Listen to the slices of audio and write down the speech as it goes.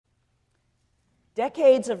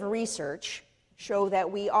Decades of research show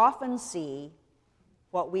that we often see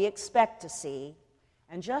what we expect to see,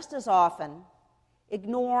 and just as often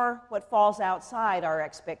ignore what falls outside our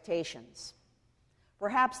expectations.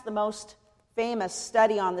 Perhaps the most famous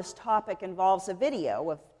study on this topic involves a video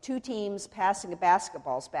of two teams passing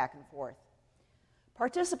basketballs back and forth.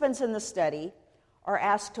 Participants in the study are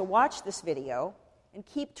asked to watch this video and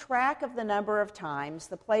keep track of the number of times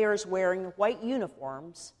the players wearing white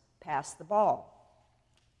uniforms pass the ball.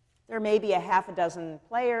 There may be a half a dozen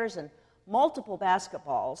players and multiple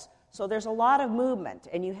basketballs, so there's a lot of movement,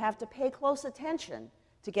 and you have to pay close attention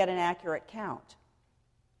to get an accurate count.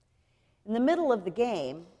 In the middle of the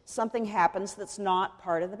game, something happens that's not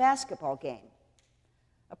part of the basketball game.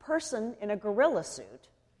 A person in a gorilla suit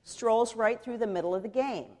strolls right through the middle of the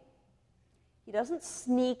game. He doesn't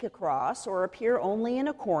sneak across or appear only in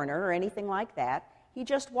a corner or anything like that. He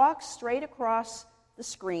just walks straight across the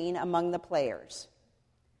screen among the players.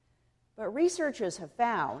 But researchers have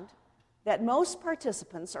found that most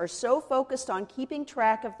participants are so focused on keeping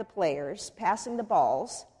track of the players passing the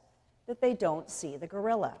balls that they don't see the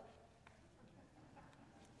gorilla.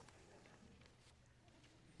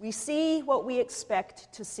 We see what we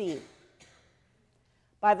expect to see.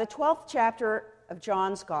 By the 12th chapter of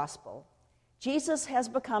John's Gospel, Jesus has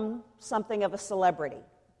become something of a celebrity,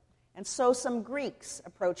 and so some Greeks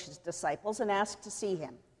approach his disciples and ask to see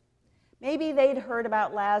him. Maybe they'd heard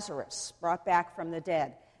about Lazarus, brought back from the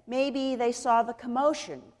dead. Maybe they saw the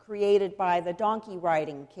commotion created by the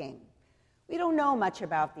donkey-riding king. We don't know much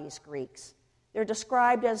about these Greeks. They're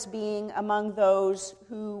described as being among those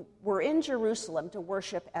who were in Jerusalem to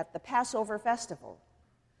worship at the Passover festival.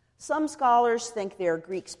 Some scholars think they're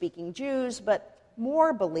Greek-speaking Jews, but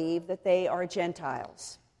more believe that they are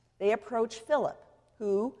Gentiles. They approach Philip,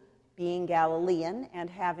 who, being Galilean and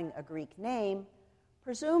having a Greek name,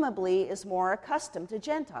 presumably is more accustomed to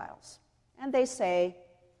Gentiles. And they say,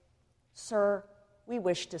 "Sir, we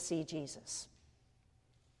wish to see Jesus."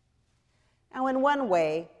 Now, in one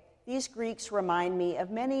way, these Greeks remind me of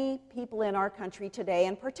many people in our country today,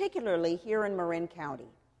 and particularly here in Marin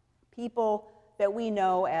County, people that we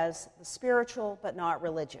know as the spiritual but not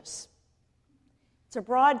religious. It's a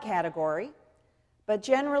broad category, but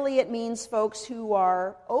generally it means folks who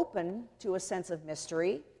are open to a sense of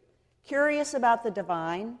mystery, curious about the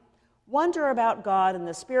divine, wonder about God and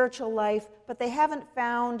the spiritual life, but they haven't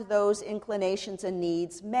found those inclinations and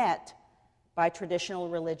needs met by traditional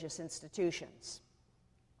religious institutions.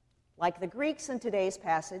 Like the Greeks in today's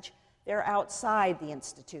passage, they're outside the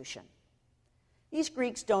institution. These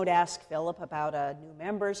Greeks don't ask Philip about a new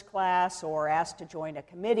members class or ask to join a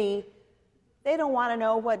committee. They don't want to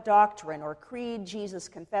know what doctrine or creed Jesus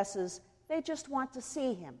confesses. They just want to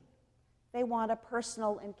see him. They want a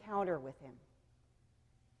personal encounter with him.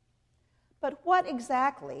 But what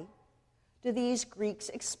exactly do these Greeks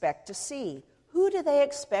expect to see? Who do they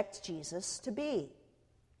expect Jesus to be?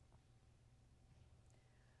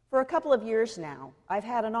 For a couple of years now, I've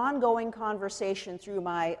had an ongoing conversation through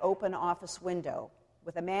my open office window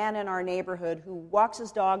with a man in our neighborhood who walks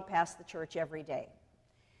his dog past the church every day.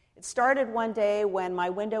 It started one day when my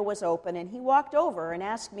window was open, and he walked over and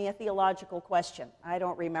asked me a theological question. I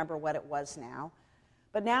don't remember what it was now.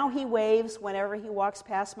 But now he waves whenever he walks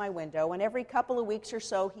past my window, and every couple of weeks or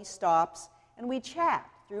so he stops, and we chat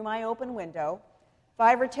through my open window,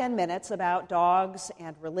 5 or 10 minutes about dogs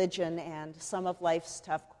and religion and some of life's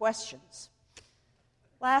tough questions.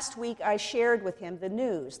 Last week I shared with him the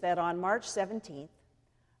news that on March 17th,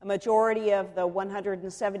 a majority of the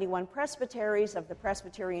 171 presbyteries of the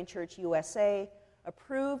Presbyterian Church USA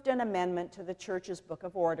approved an amendment to the church's Book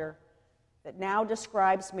of Order that now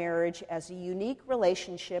describes marriage as a unique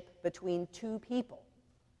relationship between two people,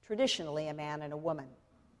 traditionally a man and a woman.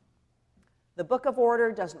 The Book of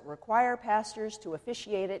Order doesn't require pastors to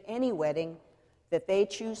officiate at any wedding that they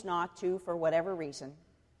choose not to for whatever reason.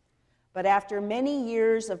 But after many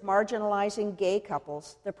years of marginalizing gay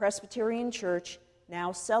couples, the Presbyterian Church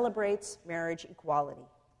now celebrates marriage equality.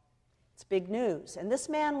 It's big news, and this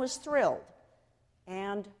man was thrilled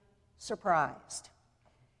and surprised.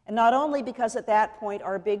 And not only because at that point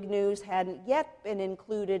our big news hadn't yet been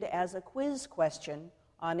included as a quiz question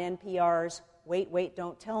on NPR's Wait, Wait,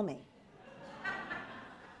 Don't Tell Me,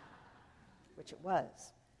 which it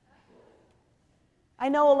was. I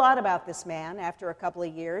know a lot about this man after a couple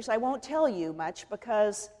of years. I won't tell you much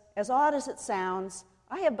because, as odd as it sounds,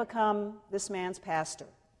 I have become this man's pastor,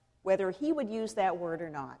 whether he would use that word or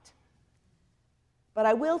not. But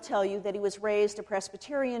I will tell you that he was raised a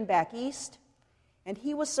Presbyterian back east, and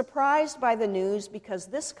he was surprised by the news because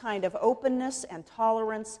this kind of openness and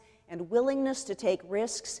tolerance and willingness to take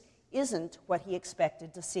risks isn't what he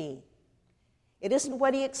expected to see. It isn't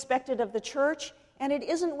what he expected of the church, and it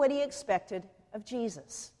isn't what he expected of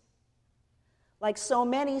Jesus. Like so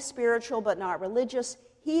many spiritual but not religious,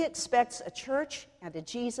 he expects a church and a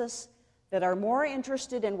Jesus that are more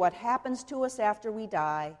interested in what happens to us after we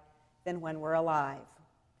die than when we're alive.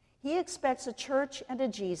 He expects a church and a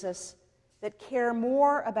Jesus that care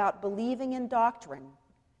more about believing in doctrine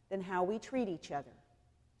than how we treat each other.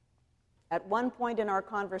 At one point in our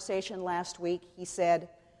conversation last week, he said,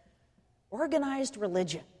 "Organized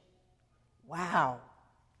religion. Wow."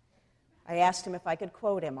 I asked him if I could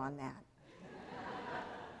quote him on that.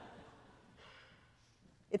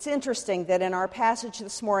 It's interesting that in our passage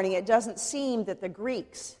this morning, it doesn't seem that the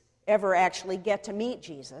Greeks ever actually get to meet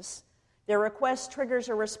Jesus. Their request triggers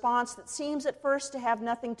a response that seems at first to have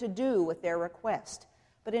nothing to do with their request.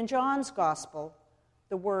 But in John's gospel,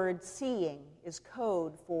 the word seeing is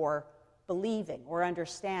code for believing or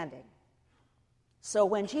understanding. So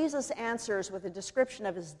when Jesus answers with a description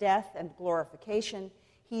of his death and glorification,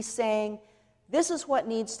 he's saying, this is what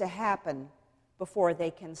needs to happen before they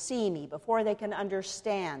can see me, before they can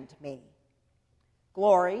understand me.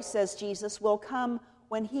 Glory, says Jesus, will come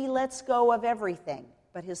when he lets go of everything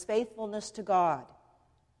but his faithfulness to God.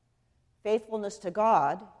 Faithfulness to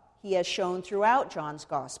God, he has shown throughout John's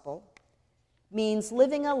gospel, means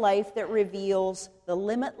living a life that reveals the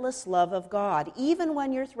limitless love of God, even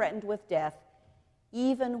when you're threatened with death,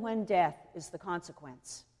 even when death is the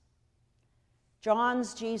consequence.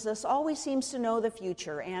 John's Jesus always seems to know the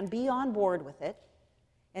future and be on board with it.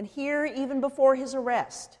 And here, even before his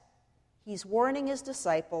arrest, he's warning his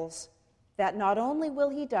disciples that not only will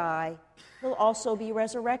he die, he'll also be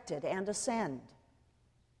resurrected and ascend.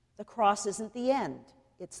 The cross isn't the end,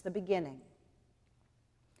 it's the beginning.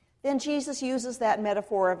 Then Jesus uses that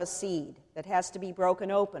metaphor of a seed that has to be broken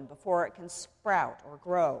open before it can sprout or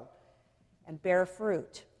grow and bear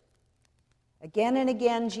fruit. Again and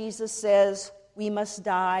again, Jesus says, we must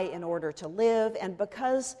die in order to live, and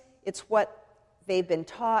because it's what they've been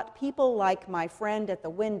taught, people like my friend at the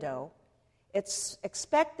window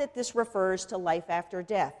expect that this refers to life after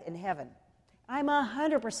death in heaven. I'm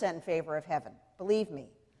 100% in favor of heaven, believe me.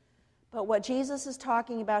 But what Jesus is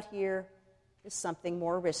talking about here is something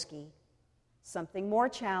more risky, something more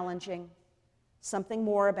challenging, something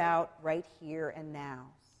more about right here and now.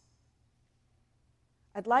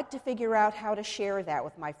 I'd like to figure out how to share that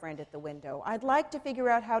with my friend at the window. I'd like to figure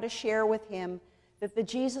out how to share with him that the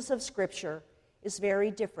Jesus of Scripture is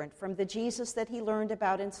very different from the Jesus that he learned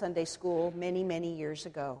about in Sunday school many, many years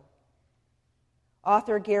ago.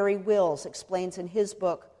 Author Gary Wills explains in his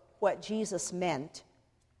book, What Jesus Meant,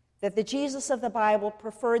 that the Jesus of the Bible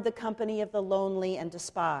preferred the company of the lonely and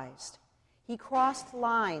despised. He crossed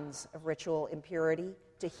lines of ritual impurity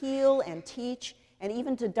to heal and teach and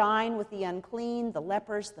even to dine with the unclean, the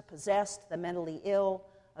lepers, the possessed, the mentally ill,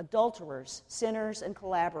 adulterers, sinners, and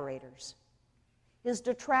collaborators. His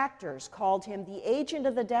detractors called him the agent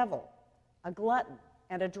of the devil, a glutton,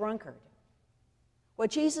 and a drunkard.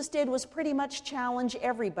 What Jesus did was pretty much challenge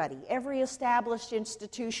everybody, every established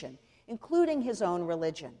institution, including his own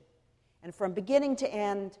religion. And from beginning to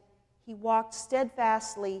end, he walked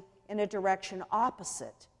steadfastly in a direction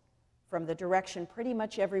opposite from the direction pretty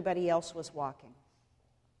much everybody else was walking.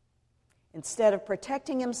 Instead of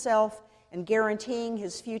protecting himself and guaranteeing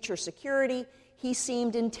his future security, he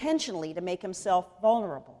seemed intentionally to make himself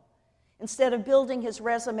vulnerable. Instead of building his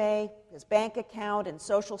resume, his bank account, and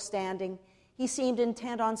social standing, he seemed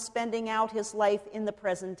intent on spending out his life in the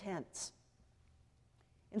present tense.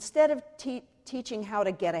 Instead of teaching how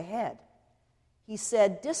to get ahead, he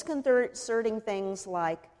said disconcerting things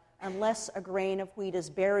like, unless a grain of wheat is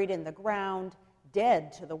buried in the ground,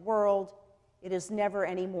 dead to the world, it is never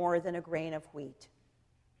any more than a grain of wheat.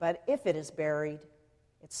 But if it is buried,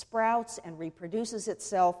 it sprouts and reproduces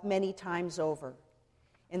itself many times over.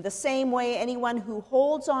 In the same way, anyone who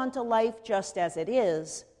holds on to life just as it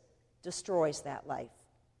is destroys that life.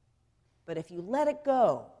 But if you let it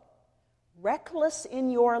go, reckless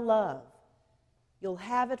in your love, you'll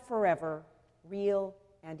have it forever, real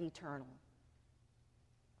and eternal.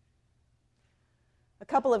 A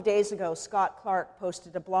couple of days ago, Scott Clark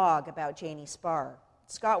posted a blog about Janie Sparr.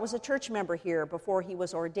 Scott was a church member here before he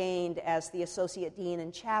was ordained as the associate dean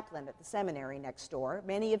and chaplain at the seminary next door.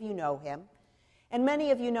 Many of you know him, and many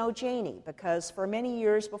of you know Janie because for many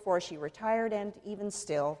years before she retired, and even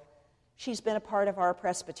still, she's been a part of our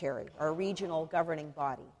presbytery, our regional governing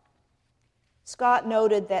body. Scott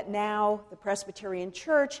noted that now the Presbyterian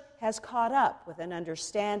Church has caught up with an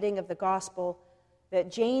understanding of the gospel that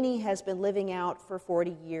Janie has been living out for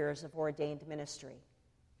 40 years of ordained ministry.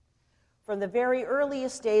 For from the very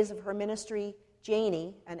earliest days of her ministry,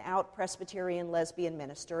 Janie, an out Presbyterian lesbian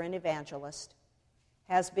minister and evangelist,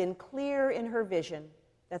 has been clear in her vision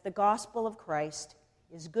that the gospel of Christ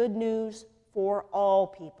is good news for all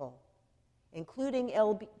people, including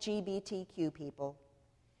LGBTQ people,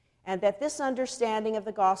 and that this understanding of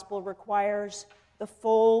the gospel requires the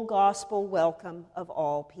full gospel welcome of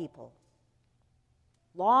all people.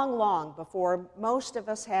 Long, long before most of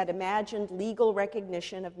us had imagined legal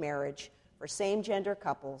recognition of marriage for same-gender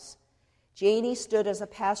couples, Janie stood as a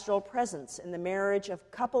pastoral presence in the marriage of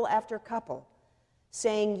couple after couple,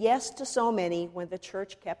 saying yes to so many when the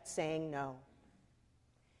church kept saying no.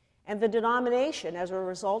 And the denomination, as a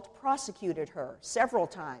result, prosecuted her several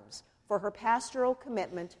times for her pastoral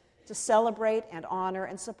commitment to celebrate and honor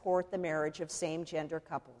and support the marriage of same-gender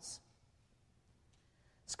couples.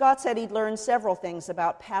 Scott said he'd learned several things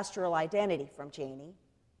about pastoral identity from Janie.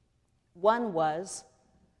 One was,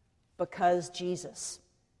 because Jesus.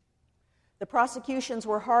 The prosecutions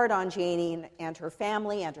were hard on Janie and her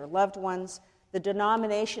family and her loved ones. The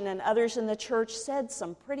denomination and others in the church said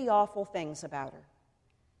some pretty awful things about her.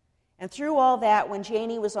 And through all that, when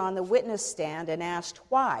Janie was on the witness stand and asked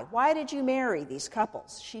why did you marry these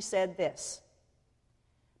couples, she said this: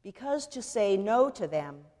 because to say no to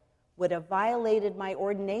them would have violated my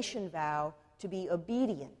ordination vow to be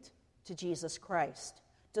obedient to Jesus Christ.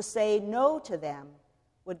 To say no to them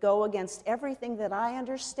would go against everything that I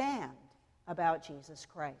understand about Jesus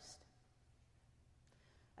Christ.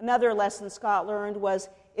 Another lesson Scott learned was,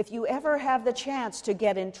 if you ever have the chance to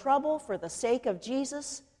get in trouble for the sake of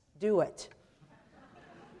Jesus, do it.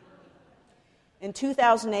 In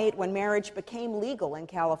 2008, when marriage became legal in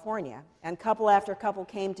California, and couple after couple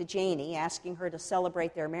came to Janie asking her to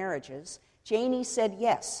celebrate their marriages, Janie said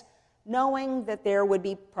yes, knowing that there would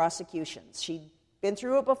be prosecutions. She'd been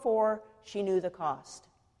through it before, she knew the cost.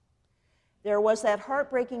 There was that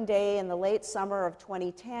heartbreaking day in the late summer of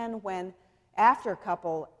 2010 when, after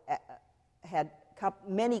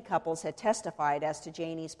many couples had testified as to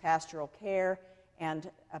Janie's pastoral care and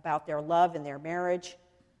about their love and their marriage,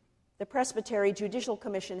 the Presbytery Judicial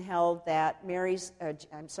Commission held that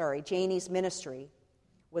Janie's ministry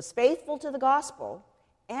was faithful to the gospel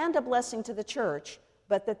and a blessing to the church,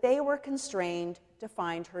 but that they were constrained to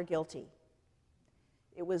find her guilty.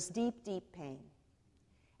 It was deep, deep pain.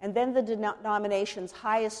 And then the denomination's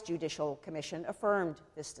highest judicial commission affirmed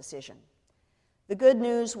this decision. The good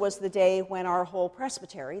news was the day when our whole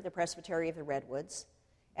presbytery, the Presbytery of the Redwoods,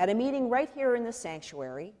 at a meeting right here in the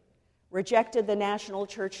sanctuary, rejected the national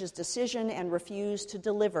church's decision and refused to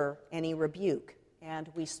deliver any rebuke, and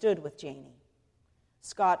we stood with Janie.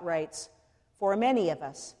 Scott writes, for many of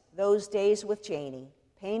us, those days with Janie,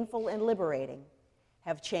 painful and liberating,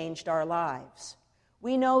 have changed our lives.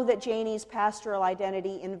 We know that Janie's pastoral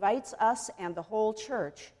identity invites us and the whole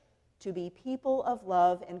church to be people of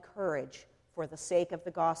love and courage for the sake of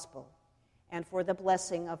the gospel and for the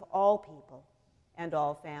blessing of all people and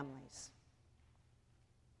all families.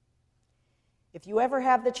 If you ever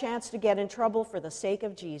have the chance to get in trouble for the sake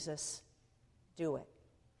of Jesus, do it.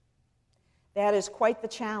 That is quite the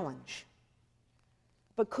challenge.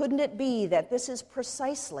 But couldn't it be that this is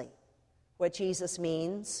precisely what Jesus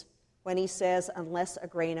means when he says, unless a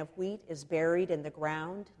grain of wheat is buried in the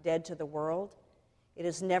ground, dead to the world, it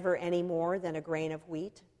is never any more than a grain of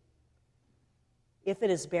wheat? If it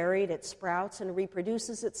is buried, it sprouts and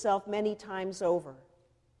reproduces itself many times over.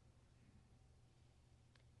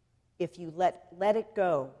 If you let it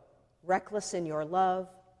go, reckless in your love,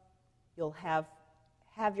 you'll have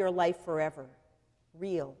your life forever,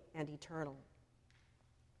 real and eternal.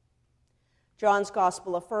 John's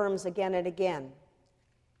gospel affirms again and again,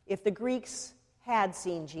 if the Greeks had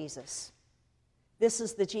seen Jesus, this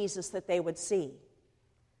is the Jesus that they would see.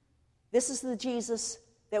 This is the Jesus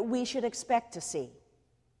that we should expect to see.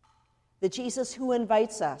 The Jesus who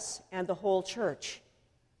invites us and the whole church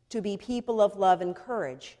to be people of love and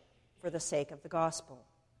courage for the sake of the gospel.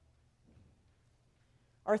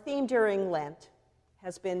 Our theme during Lent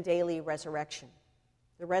has been daily resurrection.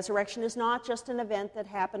 The resurrection is not just an event that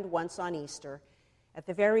happened once on Easter. At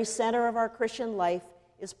the very center of our Christian life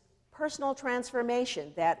is personal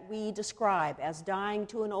transformation that we describe as dying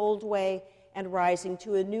to an old way and rising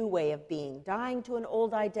to a new way of being, dying to an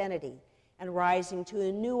old identity and rising to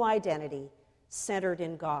a new identity centered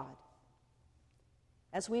in God.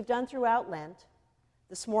 As we've done throughout Lent,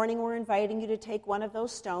 this morning we're inviting you to take one of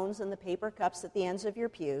those stones in the paper cups at the ends of your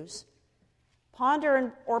pews,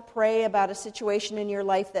 ponder or pray about a situation in your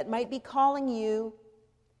life that might be calling you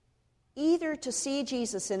either to see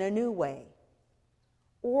Jesus in a new way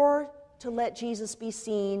or to let Jesus be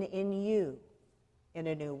seen in you in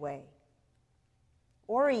a new way.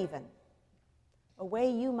 or even a way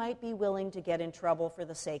you might be willing to get in trouble for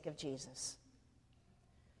the sake of Jesus.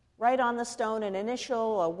 Write on the stone an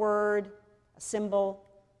initial, a word, a symbol.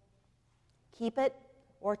 Keep it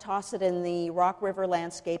or toss it in the Rock River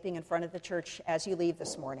landscaping in front of the church as you leave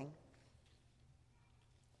this morning.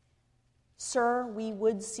 Sir, we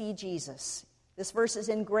would see Jesus. This verse is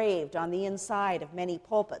engraved on the inside of many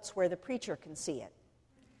pulpits where the preacher can see it.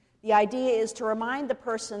 The idea is to remind the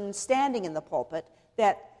person standing in the pulpit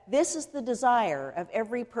that this is the desire of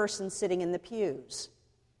every person sitting in the pews,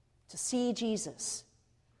 to see Jesus,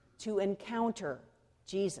 to encounter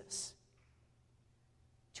Jesus,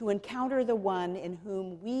 to encounter the one in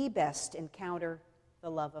whom we best encounter the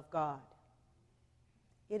love of God.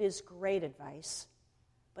 It is great advice,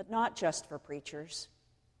 but not just for preachers.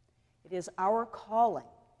 It is our calling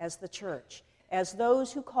as the church, as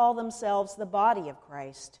those who call themselves the body of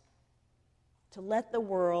Christ, to let the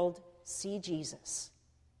world see Jesus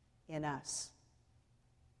in us.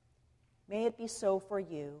 May it be so for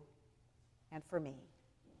you and for me.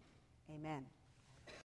 Amen.